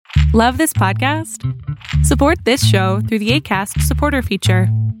Love this podcast? Support this show through the Acast supporter feature.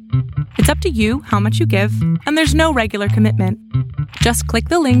 It's up to you how much you give, and there's no regular commitment. Just click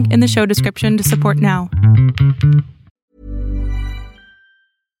the link in the show description to support now.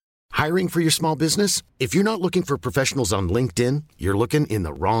 Hiring for your small business? If you're not looking for professionals on LinkedIn, you're looking in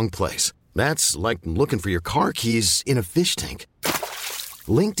the wrong place. That's like looking for your car keys in a fish tank.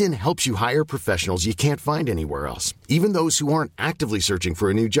 LinkedIn helps you hire professionals you can't find anywhere else, even those who aren't actively searching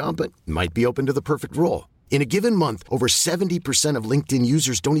for a new job but might be open to the perfect role. In a given month, over 70% of LinkedIn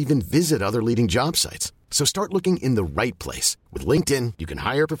users don't even visit other leading job sites. So start looking in the right place. With LinkedIn, you can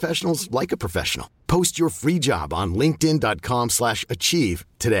hire professionals like a professional. Post your free job on linkedin.com/achieve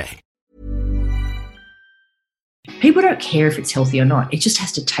today. People don't care if it's healthy or not. It just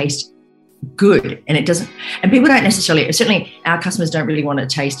has to taste good. And it doesn't, and people don't necessarily, certainly our customers don't really want to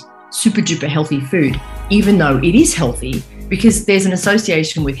taste super duper healthy food, even though it is healthy, because there's an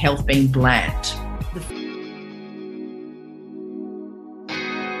association with health being bland.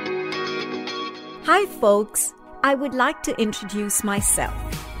 Hi folks, I would like to introduce myself.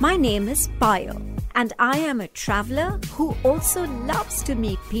 My name is Payal and I am a traveler who also loves to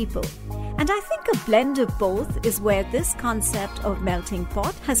meet people. And I think a blend of both is where this concept of melting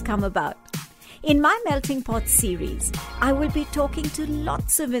pot has come about. In my Melting Pot series, I will be talking to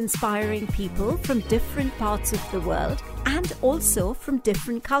lots of inspiring people from different parts of the world and also from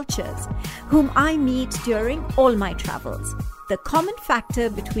different cultures, whom I meet during all my travels. The common factor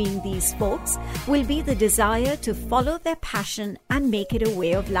between these folks will be the desire to follow their passion and make it a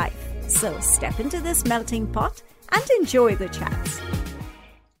way of life. So step into this melting pot and enjoy the chats.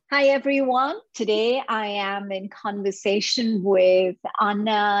 Hi, everyone. Today I am in conversation with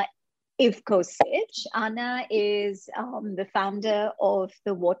Anna Ivkosic. Anna is the founder of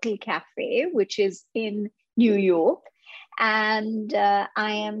the Wattle Cafe, which is in New York. And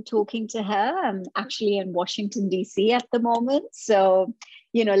I am talking to her. I'm actually in Washington, D.C. at the moment. So,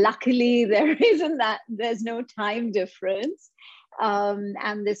 luckily there's no time difference.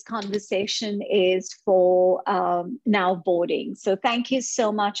 And this conversation is for now boarding. So thank you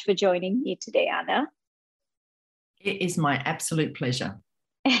so much for joining me today, Anna. It is my absolute pleasure.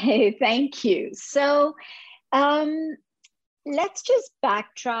 Thank you. So let's just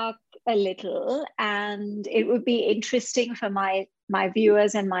backtrack a little, and it would be interesting for my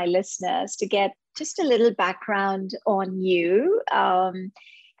viewers and my listeners to get just a little background on you.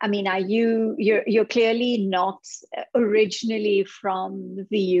 You're clearly not originally from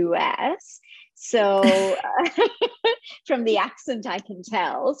the US, so from the accent I can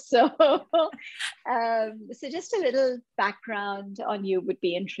tell. So just a little background on you would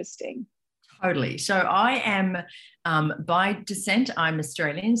be interesting. Totally. So I am, by descent, I'm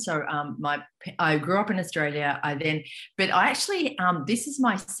Australian. So I grew up in Australia. This is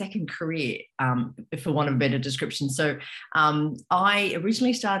my second career, for want of a better description. So I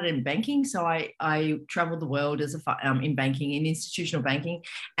originally started in banking. So I traveled the world in banking, in institutional banking,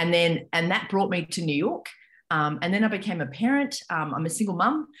 and that brought me to New York. And then I became a parent. I'm a single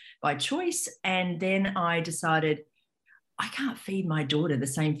mum by choice, and then I decided I can't feed my daughter the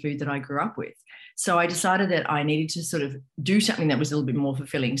same food that I grew up with. So I decided that I needed to sort of do something that was a little bit more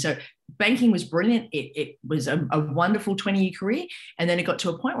fulfilling. So banking was brilliant. It was a wonderful 20-year career. And then it got to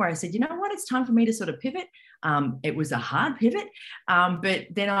a point where I said, you know what, it's time for me to sort of pivot. It was a hard pivot. But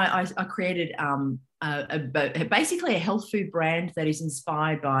then I created basically a health food brand that is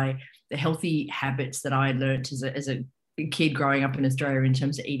inspired by the healthy habits that I learned as a kid growing up in Australia in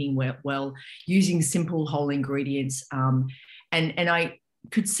terms of eating well, using simple whole ingredients. And I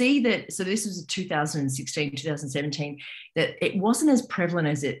could see that, so this was 2016, 2017, that it wasn't as prevalent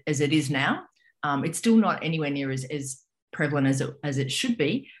as it is now. It's still not anywhere near as prevalent as it should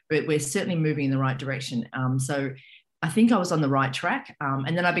be, but we're certainly moving in the right direction. So I think I was on the right track.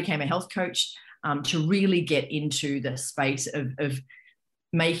 And then I became a health coach to really get into the space of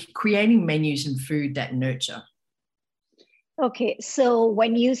creating menus and food that nurture. Okay, so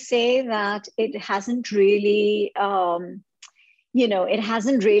when you say that it hasn't really, it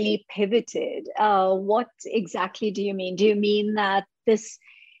hasn't really pivoted, what exactly do you mean? Do you mean that this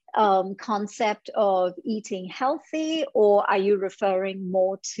concept of eating healthy, or are you referring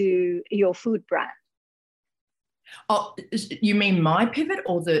more to your food brand? Oh, you mean my pivot,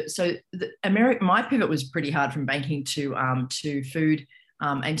 or my pivot was pretty hard from banking to food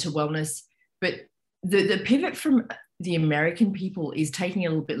and to wellness, but the pivot from the American people is taking a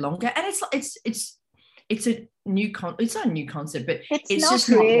little bit longer, and it's a new it's not a new concept, but it's just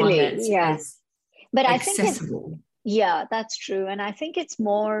really, not one that's but accessible. I think that's true, and I think it's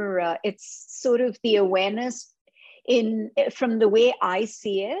more it's sort of the awareness. from the way I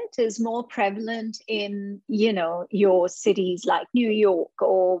see it, is more prevalent in, your cities like New York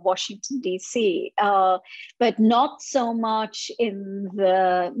or Washington, D.C., but not so much in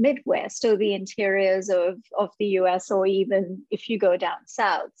the Midwest or the interiors of the US, or even if you go down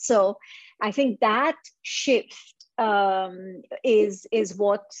south. So I think that shift is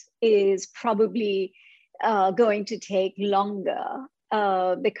what is probably going to take longer.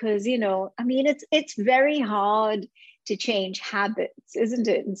 Because, it's very hard to change habits, isn't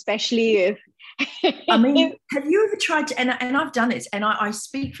it? Especially if... I mean, have you ever tried to, and I've done it, and I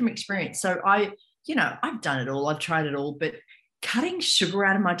speak from experience. So I've done it all. I've tried it all, but cutting sugar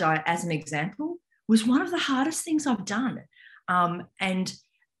out of my diet, as an example, was one of the hardest things I've done. And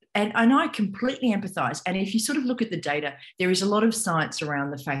I completely empathize. And if you sort of look at the data, there is a lot of science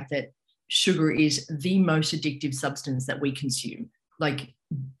around the fact that sugar is the most addictive substance that we consume, like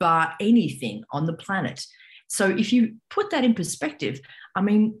bar anything on the planet. So if you put that in perspective, I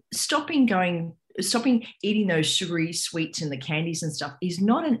mean, stopping eating those sugary sweets and the candies and stuff is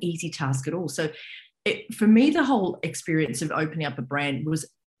not an easy task at all. So for me, the whole experience of opening up a brand was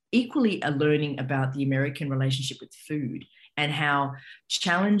equally a learning about the American relationship with food and how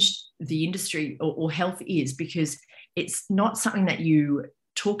challenged the industry or health is, because it's not something that you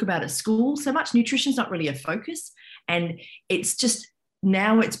talk about at school so much. Nutrition's not really a focus, and it's just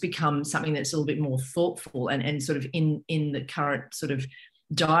now it's become something that's a little bit more thoughtful and sort of in the current sort of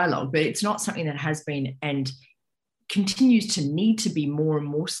dialogue, but it's not something that has been and continues to need to be more and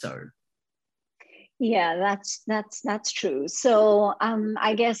more so. Yeah, that's true. So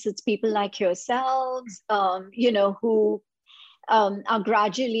I guess it's people like yourselves, who are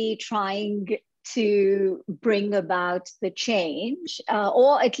gradually trying to bring about the change,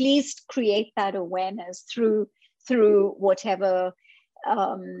 or at least create that awareness through whatever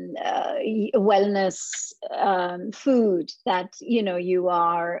wellness food that you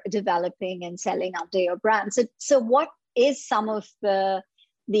are developing and selling under your brand. So what is some of the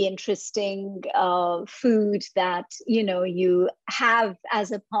interesting food that you have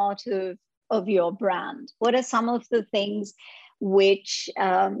as a part of your brand? What are some of the things which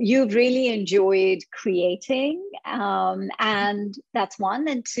you've really enjoyed creating, and that's one,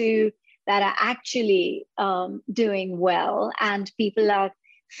 and two, that are actually doing well and people are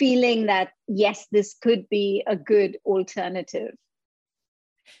feeling that, yes, this could be a good alternative?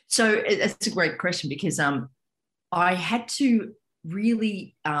 So that's a great question, because I had to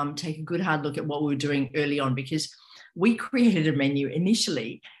really take a good hard look at what we were doing early on, because we created a menu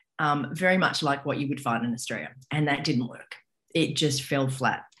initially very much like what you would find in Australia, and that didn't work. It just fell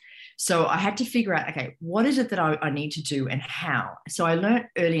flat. So I had to figure out, okay, what is it that I need to do and how? So I learned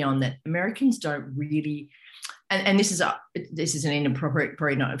early on that Americans don't really, and this is an inappropriate,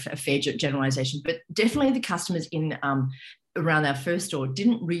 probably not a fair generalization, but definitely the customers in around our first store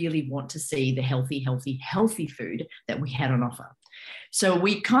didn't really want to see the healthy food that we had on offer. So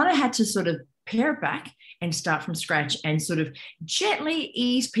we kind of had to sort of pare it back and start from scratch and sort of gently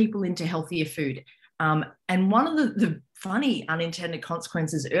ease people into healthier food. And one of the funny unintended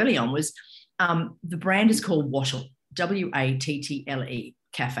consequences early on was the brand is called Wattle, Wattle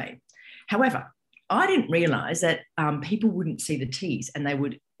Cafe. However, I didn't realize that people wouldn't see the T's and they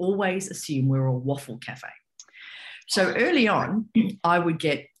would always assume we were a waffle cafe. So early on, I would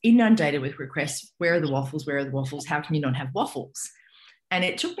get inundated with requests, where are the waffles? Where are the waffles? How can you not have waffles? And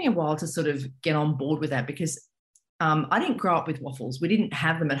it took me a while to sort of get on board with that, because I didn't grow up with waffles. We didn't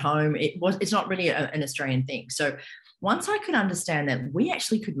have them at home. It's not really an Australian thing. So once I could understand that we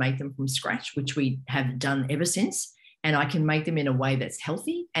actually could make them from scratch, which we have done ever since, and I can make them in a way that's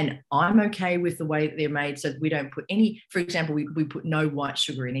healthy, and I'm okay with the way that they're made, so we don't put any, for example, we put no white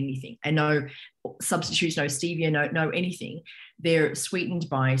sugar in anything, and no substitutes, no stevia, no anything. They're sweetened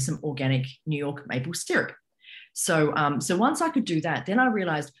by some organic New York maple syrup. So once I could do that, then I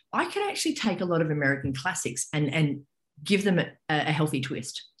realized I could actually take a lot of American classics and give them a healthy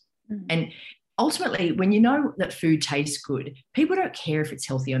twist. Mm-hmm. And ultimately, when you know that food tastes good, people don't care if it's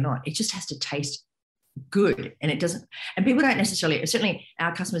healthy or not. It just has to taste good. And it doesn't, and people don't necessarily, certainly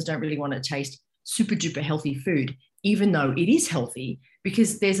our customers don't really want to taste super duper healthy food, even though it is healthy,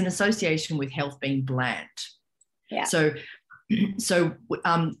 because there's an association with health being bland. Yeah. So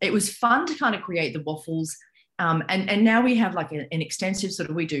it was fun to kind of create the waffles. And now we have like an extensive sort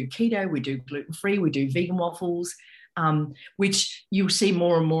of, we do keto, we do gluten-free, we do vegan waffles, which you'll see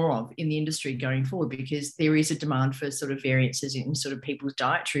more and more of in the industry going forward, because there is a demand for sort of variances in sort of people's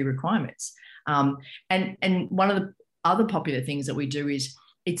dietary requirements. And one of the other popular things that we do is,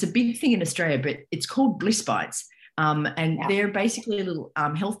 it's a big thing in Australia, but it's called Bliss Bites. They're basically little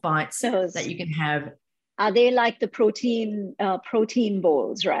health bites that you can have. Are they like the protein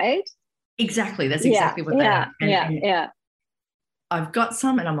bowls, right? Exactly. That's exactly what they are. And I've got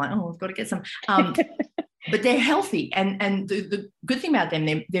some, and I'm like, oh, I've got to get some. But they're healthy, and the good thing about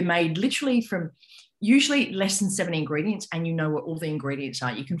them, they're made literally from usually less than 7 ingredients, and you know what all the ingredients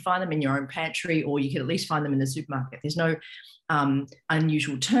are. You can find them in your own pantry, or you can at least find them in the supermarket. There's no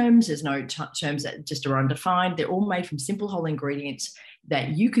unusual terms. There's no terms that just are undefined. They're all made from simple whole ingredients that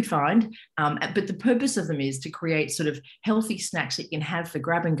you could find. But the purpose of them is to create sort of healthy snacks that you can have for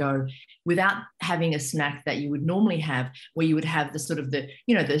grab and go without having a snack that you would normally have, where you would have the sort of the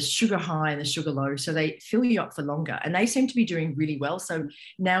sugar high and the sugar low. So they fill you up for longer, and they seem to be doing really well. So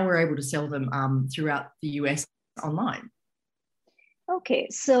now we're able to sell them throughout the US online. Okay,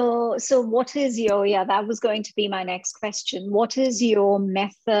 so what is your, that was going to be my next question. What is your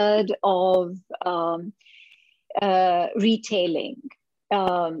method of retailing?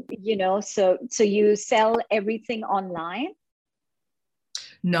 So you sell everything online?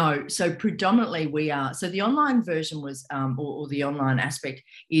 No, so predominantly we are. So the online version was, or the online aspect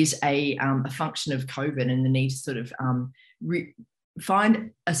is a function of COVID and the need to sort of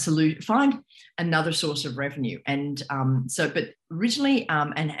find a solution, find another source of revenue. And but originally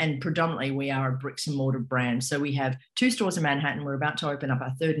and predominantly we are a bricks and mortar brand. So we have 2 stores in Manhattan. We're about to open up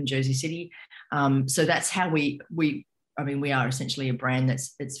our 3rd in Jersey City. So that's how we are essentially a brand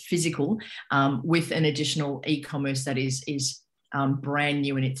that's physical with an additional e-commerce that is brand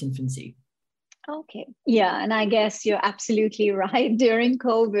new in its infancy. Okay. Yeah. And I guess you're absolutely right. During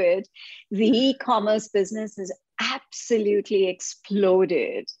COVID, the e-commerce business has absolutely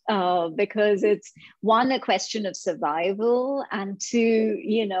exploded because it's, one, a question of survival, and 2,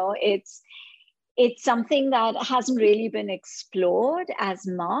 it's something that hasn't really been explored as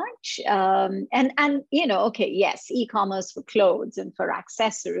much. Yes, e-commerce for clothes and for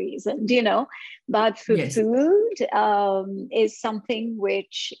accessories but for food is something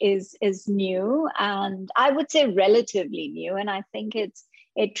which is new, and I would say relatively new. And I think it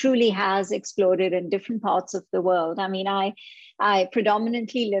truly has exploded in different parts of the world. I mean, I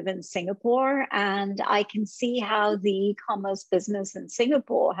predominantly live in Singapore, and I can see how the e-commerce business in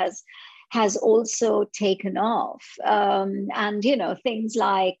Singapore has also taken off. And, things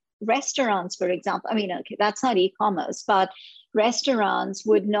like restaurants, for example, I mean, okay, that's not e-commerce, but restaurants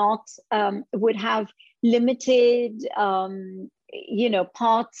would have limited,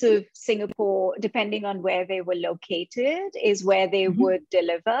 parts of Singapore, depending on where they were located, is where they would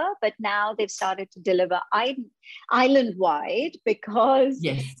deliver. But now they've started to deliver island-wide because,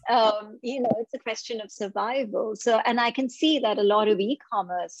 it's a question of survival. So, and I can see that a lot of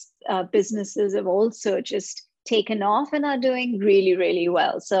e-commerce businesses have also just taken off and are doing really, really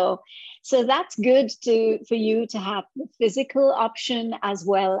well. So that's good for you to have the physical option as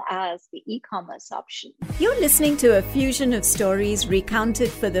well as the e-commerce option. You're listening to a fusion of stories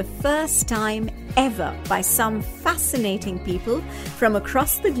recounted for the first time ever by some fascinating people from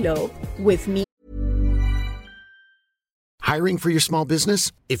across the globe with me. Hiring for your small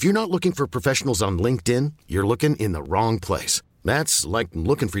business? If you're not looking for professionals on LinkedIn, you're looking in the wrong place. That's like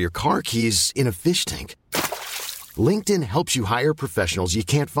looking for your car keys in a fish tank. LinkedIn helps you hire professionals you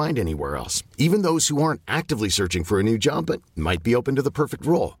can't find anywhere else, even those who aren't actively searching for a new job but might be open to the perfect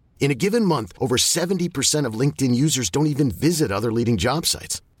role. In a given month, over 70% of LinkedIn users don't even visit other leading job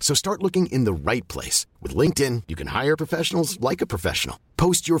sites. So start looking in the right place. With LinkedIn, you can hire professionals like a professional.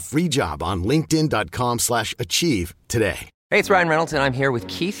 Post your free job on linkedin.com/achieve today. Hey, it's Ryan Reynolds, and I'm here with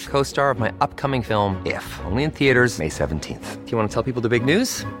Keith, co-star of my upcoming film, If, only in theaters May 17th. Do you want to tell people the big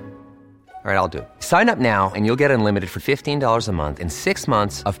news? All right, I'll do it. Sign up now and you'll get unlimited for $15 a month and 6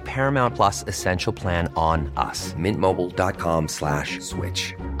 months of Paramount Plus Essential Plan on us.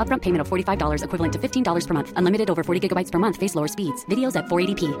 MintMobile.com/switch. Upfront payment of $45 equivalent to $15 per month. Unlimited over 40 gigabytes per month. Face lower speeds. Videos at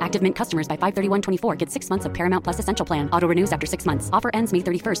 480p. Active Mint customers by 531.24 get 6 months of Paramount Plus Essential Plan. Auto renews after 6 months. Offer ends May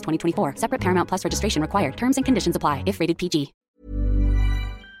 31st, 2024. Separate Paramount Plus registration required. Terms and conditions apply if rated PG.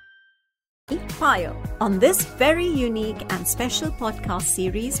 Payal on this very unique and special podcast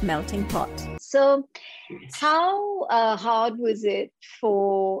series, Melting Pot. So how hard was it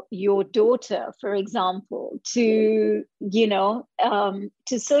for your daughter, for example, to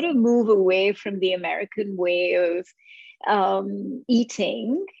sort of move away from the American way of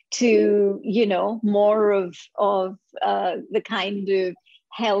eating to, more of the kind of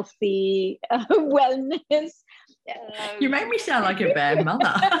healthy wellness? You make me sound like a bad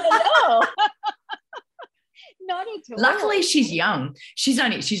mother. No, not at all. Luckily, she's young. She's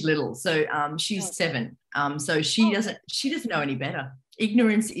little, so she's 7. So she doesn't know any better.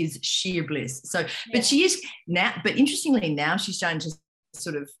 Ignorance is sheer bliss. So, but she is now. But interestingly, now she's starting to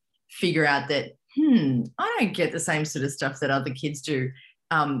sort of figure out that I don't get the same sort of stuff that other kids do.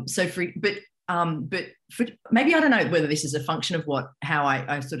 But for, maybe I don't know whether this is a function of how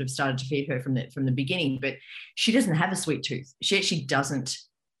I sort of started to feed her from the beginning. But she doesn't have a sweet tooth. She actually doesn't.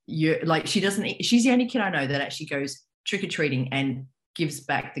 She doesn't. She's the only kid I know that actually goes trick or treating and gives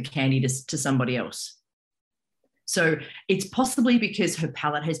back the candy to somebody else. So it's possibly because her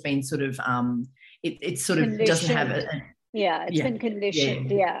palate has been sort of it sort of doesn't have it's been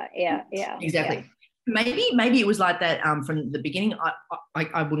conditioned. Yeah. Exactly. Yeah. Maybe it was like that from the beginning.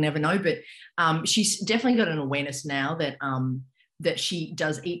 I will never know, but she's definitely got an awareness now that she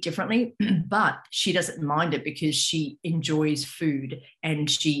does eat differently, but she doesn't mind it because she enjoys food and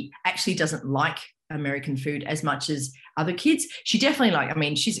she actually doesn't like American food as much as other kids. She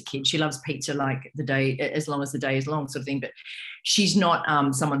definitely she's a kid. She loves pizza like the day, as long as the day is long, sort of thing, but she's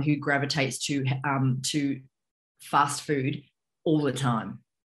not someone who gravitates to fast food all the time.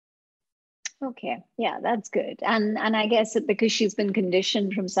 Okay, yeah, that's good. And I guess because she's been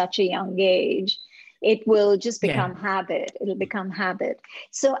conditioned from such a young age, it will just become habit. It'll become habit.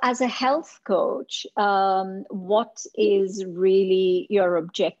 So as a health coach, what is really your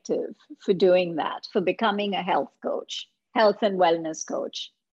objective for doing that, for becoming a health and wellness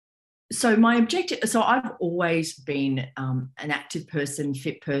coach? So my objective, I've always been an active person,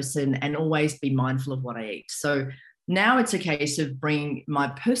 fit person, and always be mindful of what I eat. So now it's a case of bringing my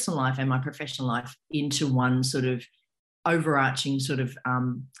personal life and my professional life into one sort of overarching sort of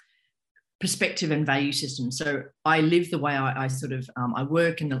perspective and value system. So I live the way I sort of I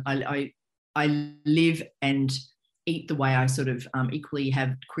work, and I live and eat the way I sort of equally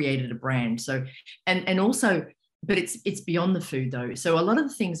have created a brand. So and also, but it's beyond the food though. So a lot of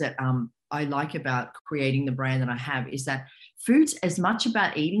the things that I like about creating the brand that I have is that food's as much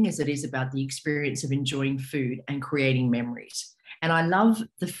about eating as it is about the experience of enjoying food and creating memories. And I love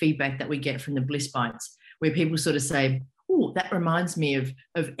the feedback that we get from the Bliss Bites, where people sort of say, oh, that reminds me of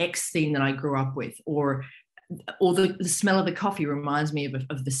X thing that I grew up with, or the smell of the coffee reminds me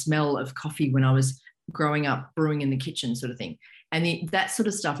of the smell of coffee when I was growing up brewing in the kitchen, sort of thing. And that sort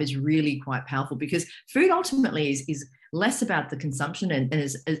of stuff is really quite powerful, because food ultimately is less about the consumption and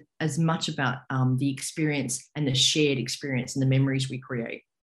is as much about the experience and the shared experience and the memories we create.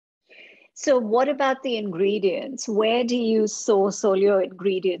 So what about the ingredients? Where do you source all your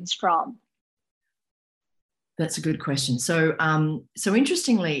ingredients from? That's a good question. So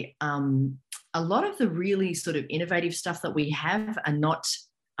interestingly, a lot of the really sort of innovative stuff that we have are not,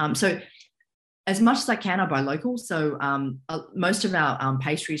 so as much as I can, I buy local. So most of our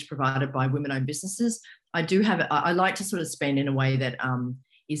pastry is provided by women-owned businesses. I like to sort of spend in a way that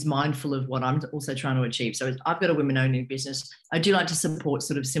is mindful of what I'm also trying to achieve. So I've got a women-owned business. I do like to support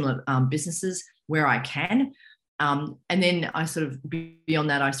sort of similar businesses where I can. And then I sort of, beyond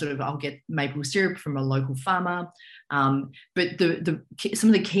that, I'll get maple syrup from a local farmer. But some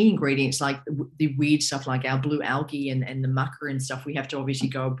of the key ingredients, like the weird stuff like our blue algae and the maca and stuff, we have to obviously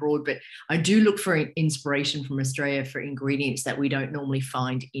go abroad. But I do look for inspiration from Australia for ingredients that we don't normally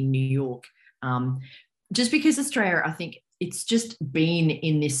find in New York. Just because Australia, I think it's just been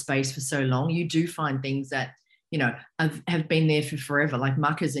in this space for so long, you do find things that, have been there for forever. Like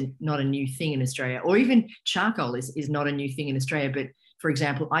maca is not a new thing in Australia, or even charcoal is not a new thing in Australia. But for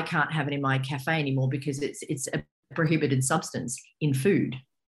example, I can't have it in my cafe anymore because it's a prohibited substance in food.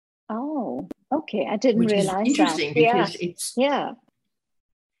 Oh, okay. I didn't realize interesting that. Because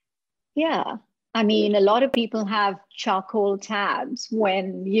Yeah. I mean, a lot of people have charcoal tabs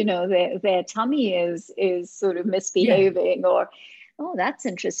when, their tummy is sort of misbehaving or, oh, that's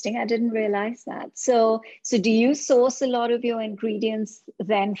interesting. I didn't realize that. So do you source a lot of your ingredients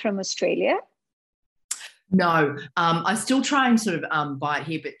then from Australia? No, I still try and sort of buy it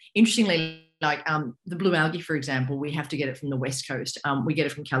here. But interestingly, like the blue algae, for example, we have to get it from the West Coast. We get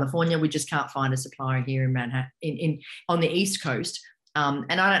it from California. We just can't find a supplier here in Manhattan, on the East Coast.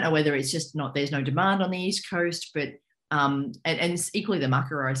 And I don't know whether it's just there's no demand on the East Coast, but and equally the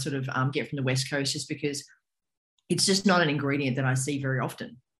maca I sort of get from the West Coast, just because it's just not an ingredient that I see very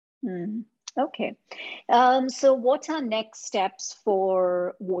often. Okay. So what are next steps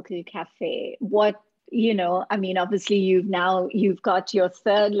for Wortel Cafe? Obviously you've got your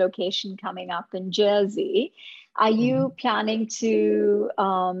third location coming up in Jersey. Are you planning to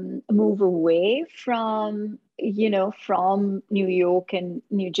move away from New York and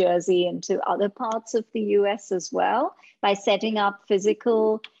New Jersey into other parts of the US as well by setting up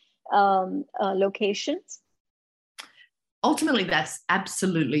physical locations? Ultimately, that's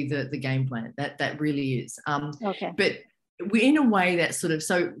absolutely the game plan. That really is. Okay. But we're in a way that sort of,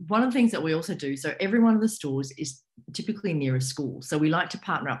 so one of the things that we also do, so every one of the stores is typically near a school. So we like to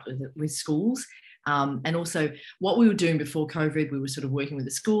partner up with schools. And also what we were doing before COVID, we were sort of working with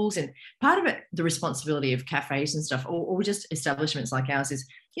the schools, and part of it, the responsibility of cafes and stuff, or just establishments like ours is,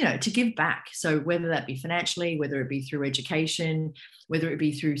 to give back. So whether that be financially, whether it be through education, whether it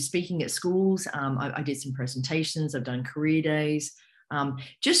be through speaking at schools, I did some presentations, I've done career days,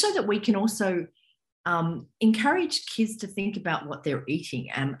 just so that we can also encourage kids to think about what they're eating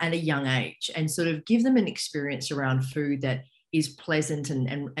at a young age, and sort of give them an experience around food that is pleasant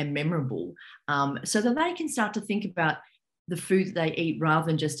and memorable, so that they can start to think about the food that they eat rather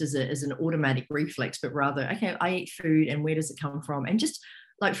than just as an automatic reflex, but rather, okay, I eat food and where does it come from? And just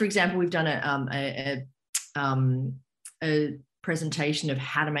like, for example, we've done a presentation of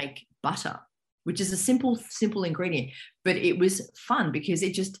how to make butter, which is a simple ingredient, but it was fun because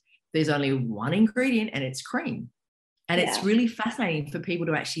there's only one ingredient and it's cream. And it's really fascinating for people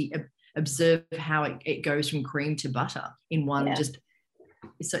to actually observe how it goes from cream to butter in one.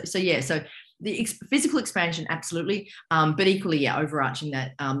 So the physical expansion, absolutely, but equally, overarching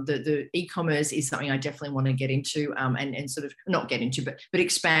that, the e-commerce is something I definitely want to get into, and sort of not get into, but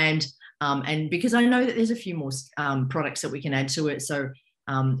expand, and because I know that there's a few more products that we can add to it, so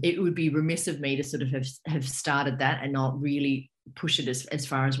it would be remiss of me to sort of have started that and not really push it as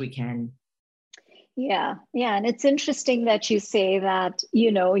far as we can. Yeah. And it's interesting that you say that,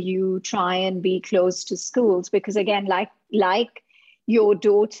 you try and be close to schools, because again, like your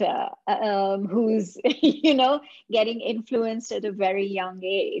daughter, who's, getting influenced at a very young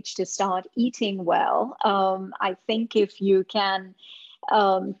age to start eating well. I think if you can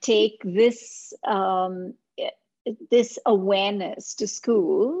take this awareness to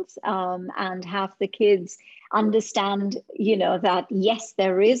schools, and have the kids understand, that yes,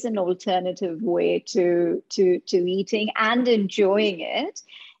 there is an alternative way to eating and enjoying it.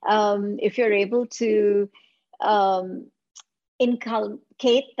 If you're able to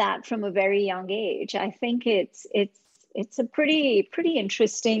inculcate that from a very young age, I think it's a pretty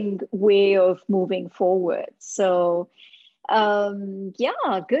interesting way of moving forward. So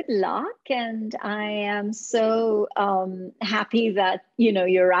good luck. And I am so happy that,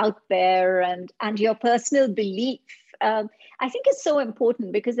 you're out there, and your personal belief, I think is so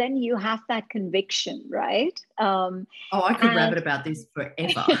important, because then you have that conviction, right? I could rabbit about this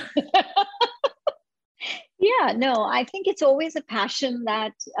forever. Yeah, no, I think it's always a passion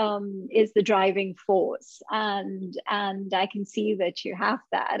that is the driving force, and I can see that you have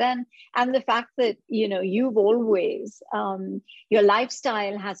that, and the fact that you've always your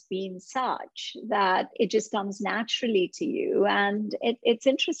lifestyle has been such that it just comes naturally to you, and it's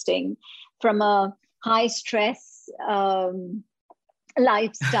interesting from a high stress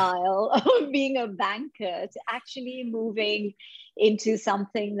lifestyle of being a banker to actually moving into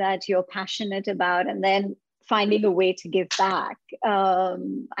something that you're passionate about, and then finding a way to give back,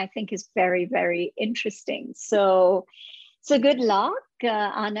 I think is very, very interesting. So good luck,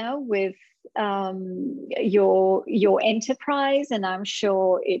 Anna, with your enterprise, and I'm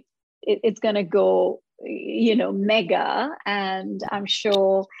sure it's going to go, mega, and I'm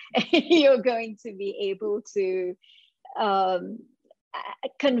sure you're going to be able to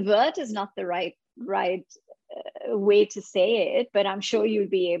convert is not the right way to say it, but I'm sure you'll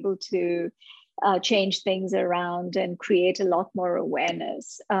be able to change things around and create a lot more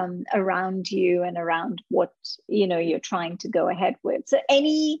awareness around you and around what you're trying to go ahead with. So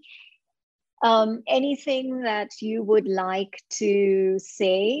anything that you would like to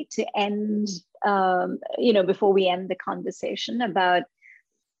say to end, before we end the conversation, about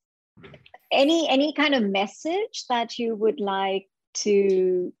any kind of message that you would like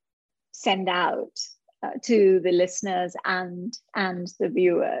to send out to the listeners and the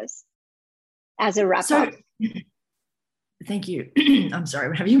viewers as a wrap up? Thank you. I'm sorry,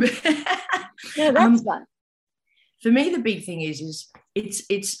 I'm having no, that's fun. For me, the big thing is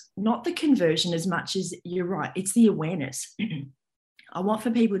it's not the conversion as much as, you're right, it's the awareness. I want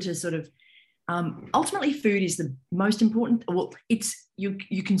for people to sort of, ultimately food is the most important. Well, it's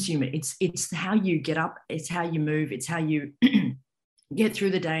you consume it. It's how you get up, it's how you move, it's how you get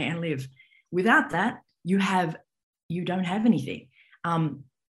through the day and live. Without that, you don't have anything.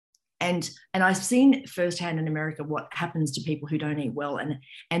 And I've seen firsthand in America what happens to people who don't eat well,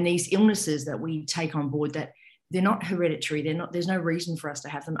 and these illnesses that we take on board, that they're not hereditary. There's no reason for us to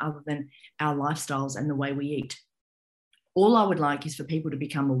have them other than our lifestyles and the way we eat. All I would like is for people to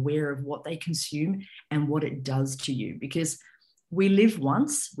become aware of what they consume and what it does to you, because we live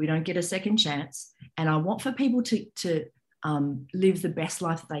once, we don't get a second chance. And I want for people to live the best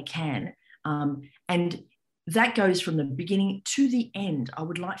life that they can. And that goes from the beginning to the end. I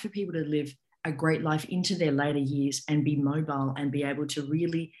would like for people to live a great life into their later years and be mobile and be able to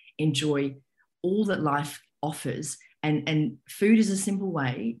really enjoy all that life offers. And food is a simple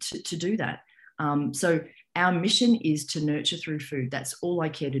way to do that. So our mission is to nurture through food. That's all I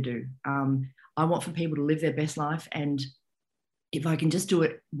care to do. I want for people to live their best life. And if I can just do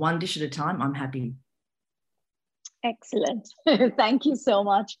it one dish at a time, I'm happy. Excellent. Thank you so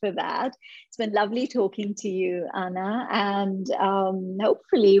much for that. It's been lovely talking to you, Anna. And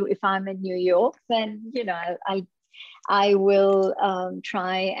hopefully, if I'm in New York, then, I will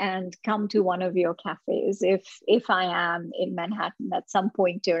try and come to one of your cafes if I am in Manhattan at some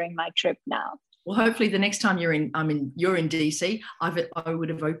point during my trip now. Well, hopefully the next time you're in DC, I would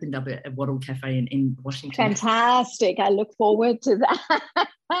have opened up a Wattle Cafe in Washington. Fantastic. I look forward to that.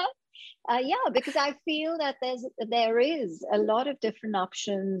 Because I feel that there is a lot of different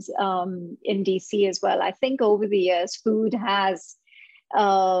options in DC as well. I think over the years, food has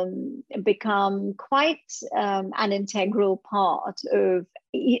become quite an integral part of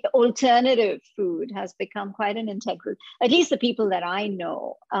alternative food has become quite an integral, at least the people that I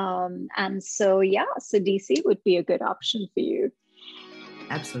know. And so DC would be a good option for you.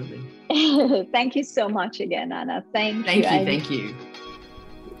 Absolutely. Thank you so much again, Anna. Thank you.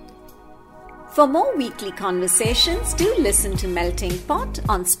 For more weekly conversations, do listen to Melting Pot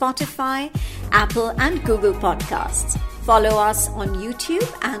on Spotify, Apple, and Google Podcasts. Follow us on YouTube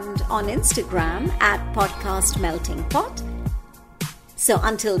and on Instagram at Podcast Melting Pot. So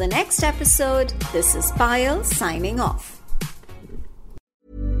until the next episode, this is Payal signing off.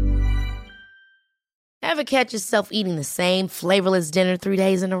 Ever catch yourself eating the same flavorless dinner 3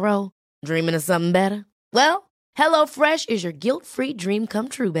 days in a row? Dreaming of something better? Well, HelloFresh is your guilt-free dream come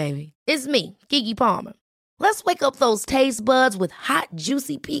true, baby. It's me, Keke Palmer. Let's wake up those taste buds with hot,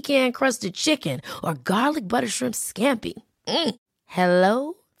 juicy pecan-crusted chicken or garlic butter shrimp scampi.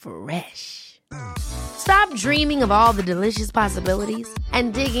 Hello Fresh. Stop dreaming of all the delicious possibilities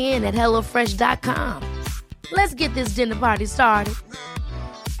and dig in at HelloFresh.com. Let's get this dinner party started.